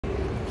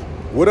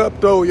What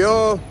up though,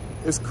 y'all?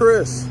 It's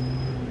Chris.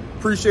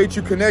 Appreciate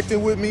you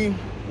connecting with me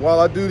while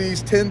I do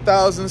these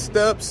 10,000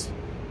 steps.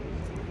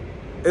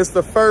 It's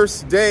the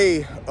first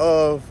day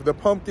of the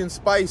pumpkin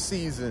spice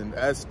season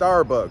at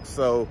Starbucks.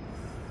 So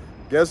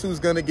guess who's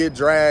gonna get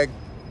dragged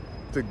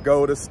to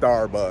go to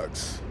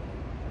Starbucks?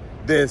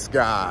 This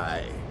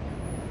guy.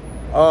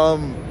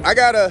 I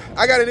got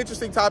an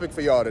interesting topic for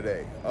y'all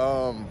today.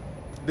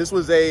 This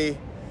was a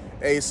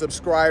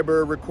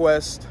subscriber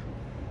request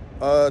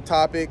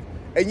topic.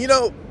 And you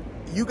know,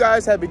 you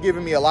guys have been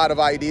giving me a lot of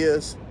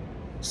ideas.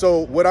 So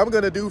what I'm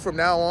gonna do from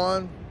now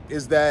on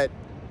is that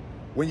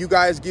when you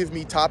guys give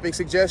me topic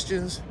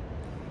suggestions,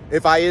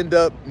 if I end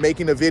up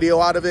making a video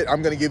out of it,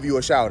 I'm gonna give you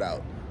a shout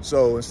out.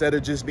 So instead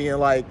of just being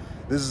like,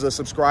 this is a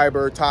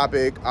subscriber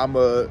topic, I'm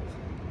gonna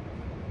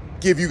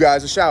give you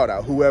guys a shout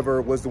out,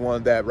 whoever was the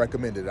one that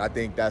recommended it. I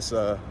think that's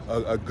a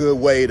good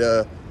way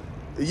to,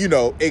 you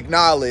know,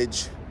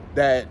 acknowledge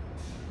that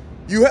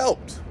you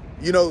helped.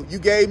 You know, you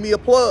gave me a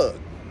plug.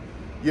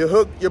 You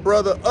hooked your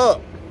brother up.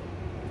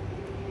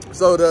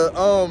 So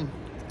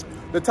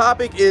the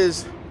topic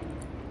is,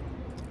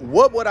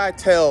 what would I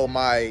tell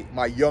my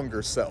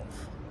younger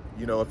self?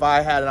 You know, if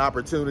I had an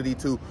opportunity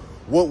to,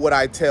 what would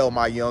I tell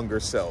my younger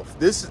self?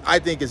 This, I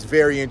think, is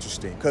very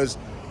interesting because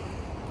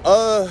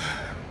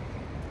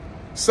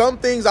some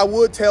things I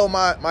would tell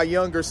my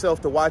younger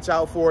self to watch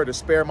out for, to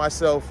spare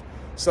myself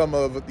some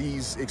of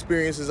these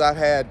experiences I've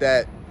had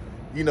that,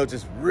 you know,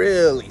 just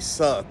really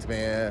sucked,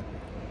 man.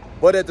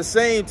 But at the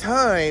same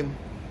time,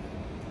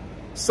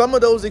 some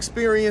of those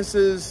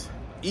experiences,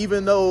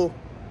 even though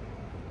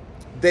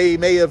they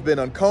may have been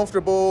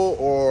uncomfortable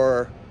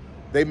or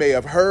they may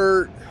have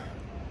hurt,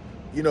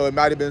 you know, it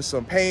might have been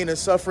some pain and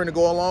suffering to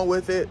go along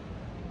with it,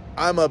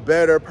 I'm a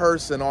better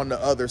person on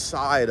the other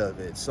side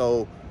of it.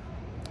 So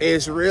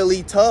it's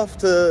really tough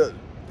to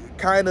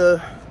kind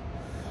of,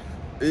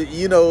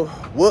 you know,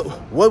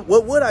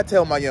 what would I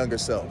tell my younger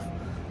self?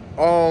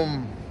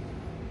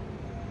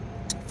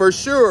 For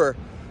sure,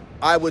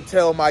 I would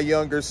tell my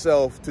younger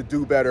self to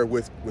do better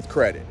with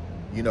credit.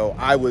 You know,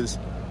 I was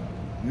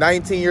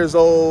 19 years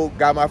old,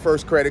 got my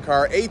first credit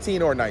card,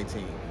 18 or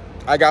 19.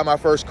 I got my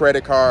first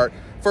credit card,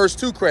 first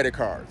two credit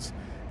cards,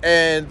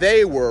 and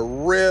they were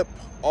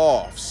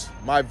rip-offs.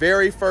 My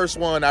very first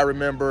one, I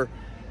remember,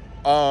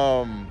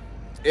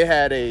 it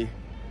had a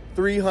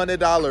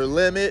 $300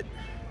 limit,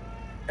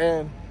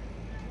 and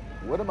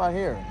what am I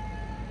hearing?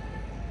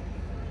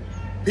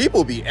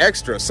 People be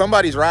extra.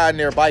 Somebody's riding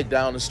their bike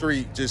down the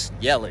street just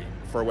yelling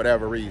for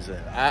whatever reason.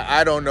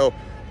 I don't know.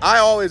 I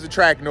always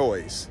attract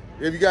noise.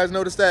 Have you guys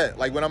noticed that?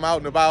 Like when I'm out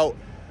and about,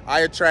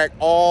 I attract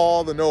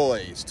all the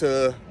noise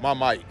to my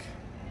mic.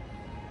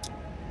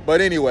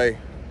 But anyway,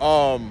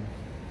 I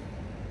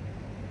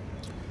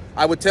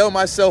would tell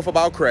myself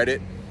about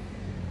credit.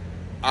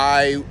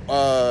 I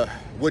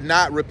would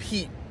not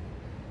repeat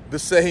the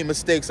same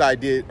mistakes I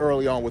did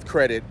early on with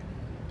credit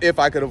if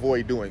I could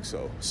avoid doing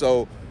so.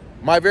 So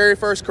my very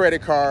first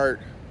credit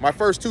card, my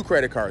first two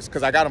credit cards,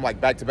 because I got them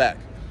like back to back,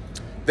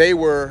 they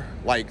were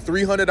like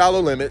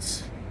 $300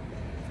 limits,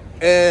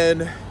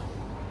 and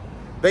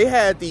they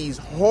had these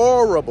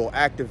horrible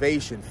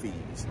activation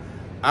fees.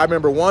 I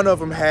remember one of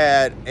them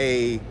had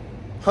a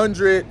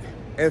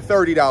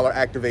 $130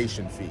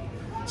 activation fee.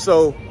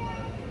 So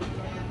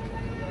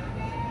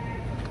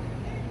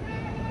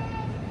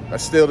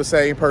that's still the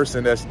same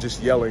person that's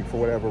just yelling for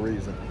whatever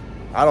reason.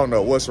 I don't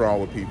know what's wrong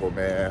with people,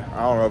 man.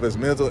 I don't know if it's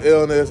mental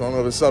illness. I don't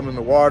know if it's something in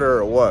the water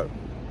or what.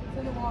 It's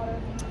in the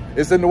water.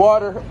 It's in the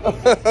water?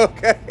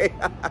 Okay.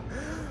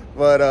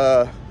 But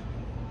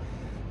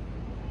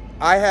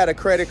I had a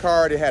credit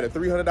card. It had a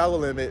 $300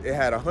 limit. It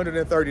had a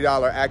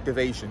 $130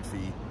 activation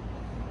fee.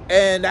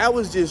 And that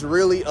was just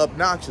really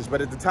obnoxious.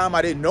 But at the time,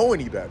 I didn't know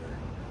any better.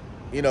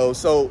 You know,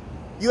 so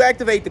you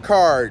activate the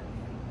card.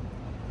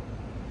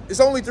 It's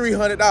only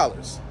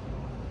 $300.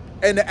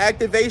 And the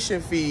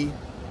activation fee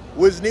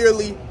was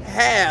nearly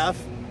half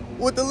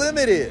what the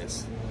limit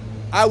is.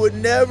 I would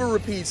never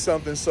repeat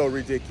something so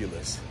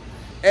ridiculous.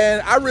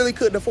 And I really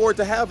couldn't afford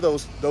to have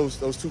those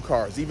two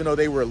cards, even though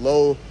they were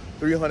low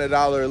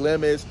 $300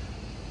 limits.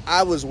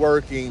 I was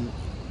working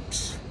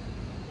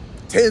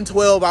 10,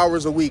 12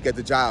 hours a week at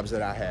the jobs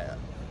that I had.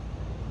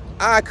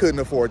 I couldn't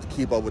afford to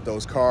keep up with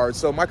those cards.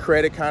 So my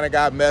credit kind of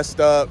got messed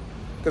up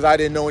because I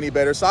didn't know any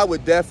better. So I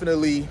would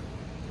definitely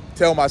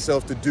tell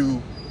myself to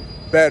do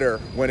better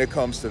when it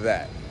comes to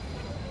that.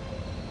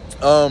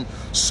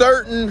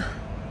 Certain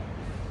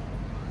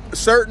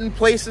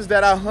places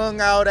that I hung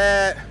out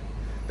at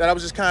that I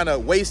was just kind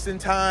of wasting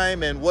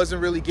time and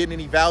wasn't really getting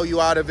any value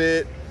out of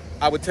it,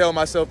 I would tell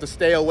myself to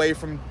stay away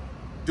from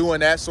doing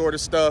that sort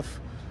of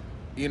stuff.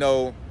 You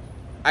know,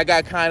 I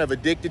got kind of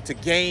addicted to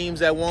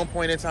games at one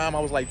point in time. I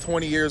was like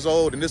 20 years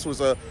old, and this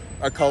was a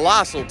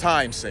colossal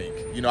time sink.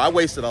 You know, I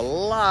wasted a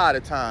lot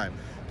of time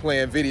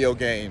playing video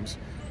games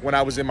when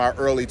I was in my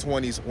early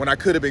 20s, when I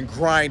could have been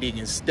grinding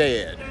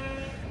instead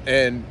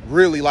and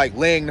really like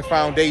laying the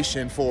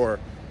foundation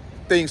for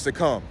things to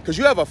come. Because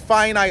you have a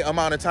finite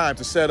amount of time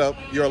to set up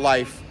your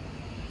life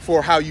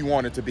for how you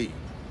want it to be.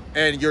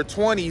 and your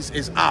 20s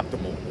is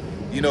optimal.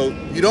 You know,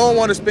 you don't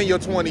want to spend your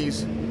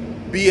 20s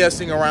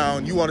BSing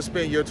around. You want to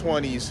spend your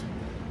 20s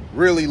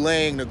really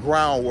laying the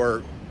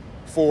groundwork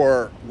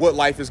for what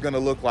life is going to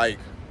look like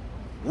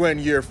when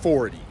you're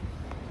 40.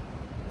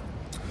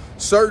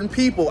 Certain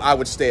people I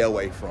would stay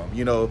away from.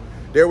 You know,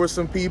 there were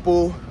some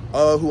people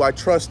who I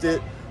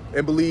trusted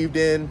and believed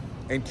in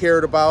and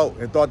cared about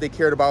and thought they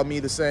cared about me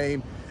the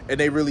same, and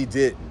they really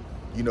didn't,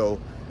 you know,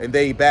 and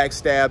they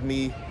backstabbed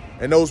me.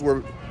 And those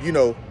were, you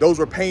know, those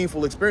were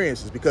painful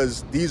experiences,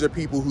 because these are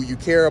people who you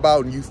care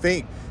about and you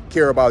think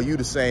care about you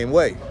the same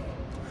way.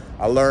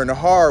 I learned the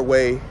hard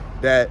way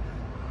that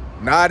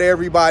not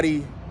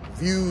everybody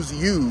views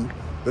you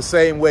the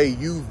same way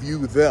you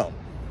view them.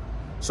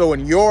 So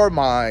in your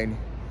mind,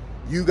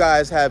 you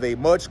guys have a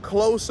much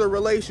closer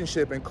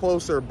relationship and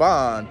closer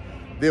bond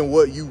than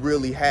what you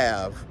really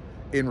have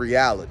in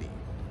reality.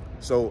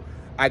 So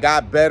I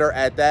got better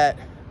at that.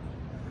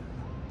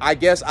 I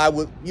guess I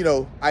would, you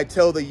know, I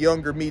tell the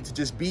younger me to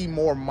just be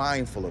more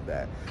mindful of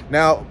that.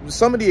 Now,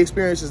 some of the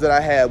experiences that I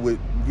had with,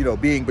 you know,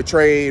 being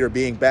betrayed or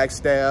being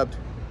backstabbed,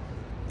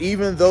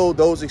 even though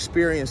those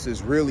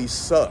experiences really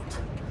sucked,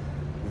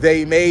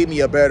 they made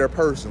me a better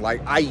person.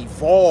 Like, I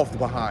evolved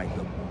behind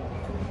them.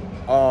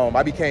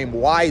 I became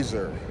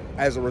wiser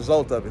as a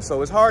result of it.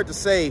 So it's hard to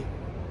say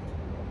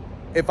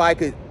if I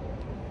could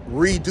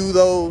redo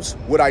those,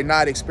 would I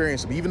not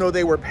experience them? Even though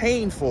they were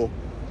painful,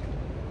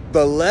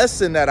 the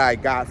lesson that I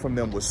got from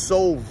them was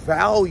so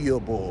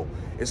valuable.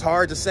 It's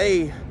hard to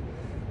say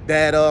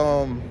that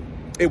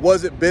it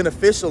wasn't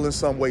beneficial in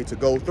some way to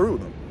go through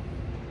them.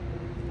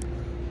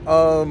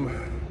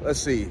 Let's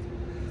see.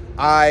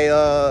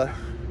 I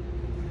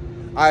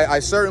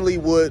certainly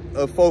would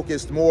have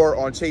focused more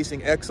on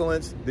chasing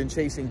excellence than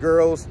chasing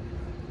girls.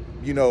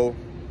 You know,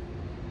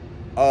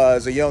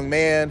 as a young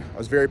man, I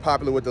was very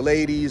popular with the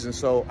ladies, and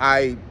so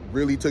I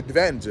really took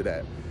advantage of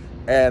that.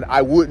 And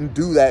I wouldn't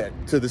do that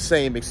to the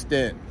same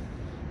extent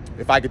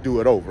if I could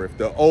do it over. If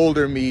the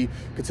older me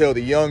could tell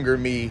the younger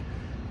me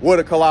what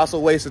a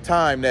colossal waste of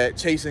time that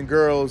chasing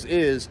girls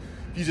is,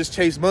 if you just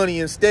chase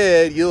money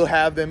instead, you'll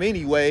have them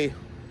anyway,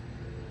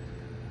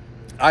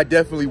 I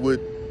definitely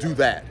would do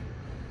that.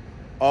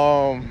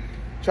 Trying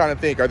to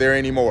think, are there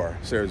any more?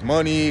 So there's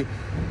money,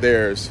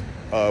 there's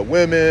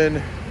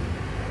women,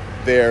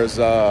 there's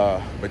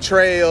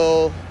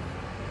betrayal.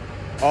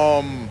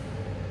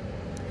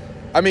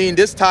 I mean,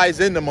 this ties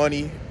into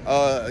money,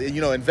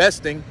 you know,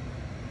 investing.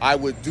 I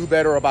would do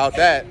better about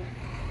that.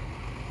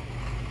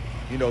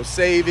 You know,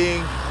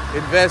 saving,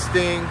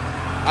 investing,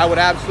 I would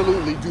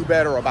absolutely do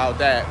better about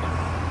that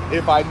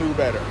if I knew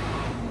better.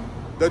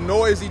 The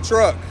noisy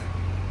truck.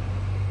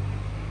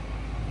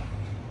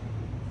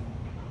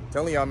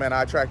 Telling y'all, man,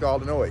 I attract all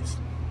the noise.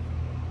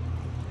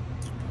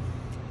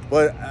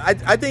 But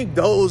I think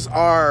those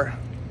are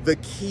the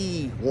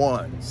key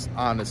ones,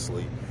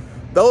 honestly.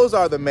 Those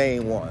are the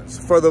main ones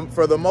for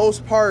the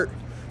most part,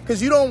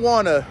 because you don't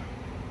want to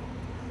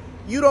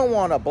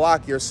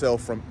block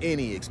yourself from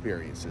any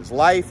experiences.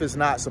 Life is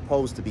not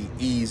supposed to be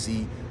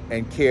easy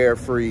and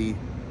carefree,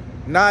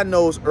 not in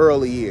those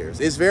early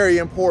years. It's very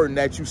important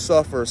that you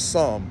suffer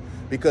some,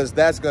 because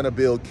that's going to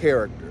build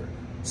character.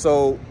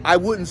 So I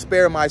wouldn't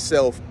spare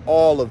myself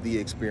all of the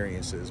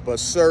experiences, but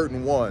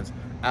certain ones,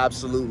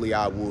 absolutely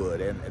I would.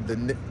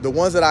 And the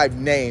ones that I've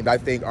named, I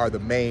think, are the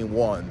main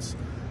ones.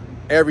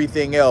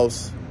 Everything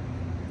else,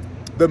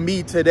 the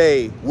me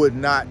today would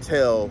not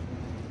tell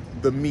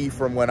the me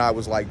from when I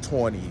was like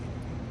 20.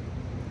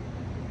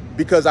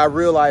 Because I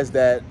realized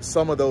that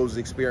some of those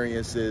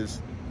experiences,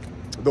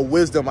 the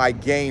wisdom I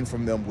gained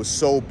from them was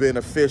so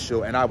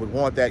beneficial, and I would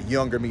want that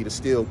younger me to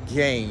still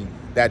gain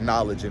that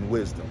knowledge and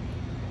wisdom.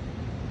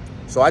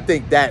 So I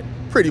think that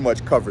pretty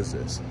much covers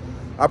this.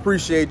 I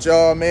appreciate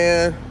y'all,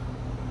 man.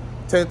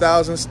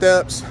 10,000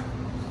 steps.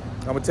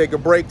 I'm gonna take a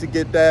break to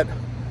get that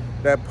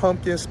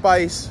pumpkin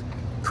spice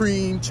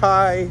cream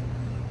chai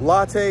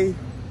latte,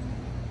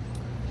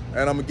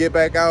 and I'm gonna get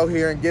back out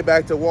here and get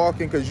back to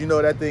walking, because you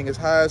know that thing is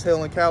high as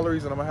hell in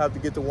calories, and I'm gonna have to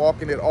get to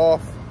walking it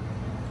off.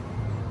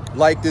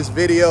 Like this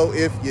video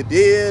if you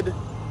did.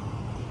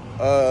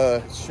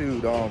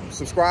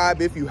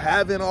 Subscribe if you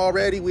haven't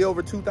already. We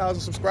over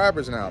 2,000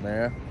 subscribers now,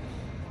 man.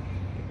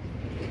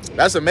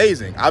 That's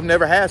amazing. I've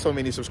never had so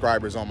many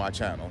subscribers on my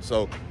channel.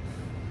 So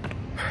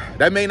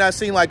that may not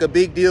seem like a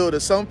big deal to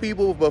some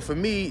people, but for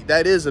me,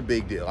 that is a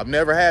big deal. I've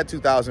never had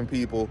 2,000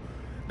 people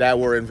that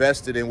were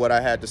invested in what I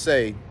had to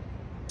say.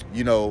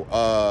 You know,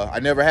 I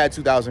never had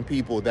 2,000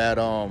 people that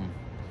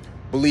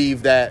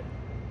believe that,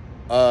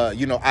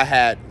 you know, I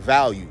had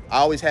value. I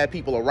always had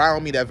people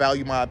around me that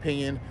value my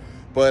opinion,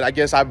 but I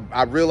guess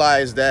I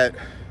realized that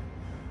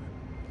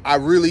I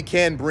really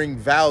can bring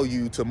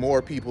value to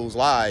more people's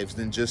lives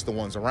than just the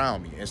ones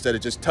around me. Instead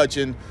of just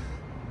touching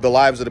the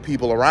lives of the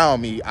people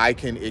around me, I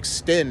can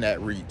extend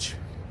that reach.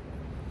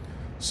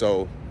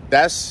 So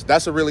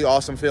that's a really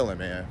awesome feeling,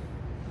 man.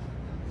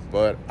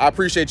 But I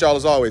appreciate y'all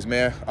as always,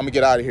 man. I'm gonna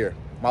get out of here.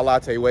 My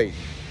latte waiting.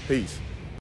 Peace.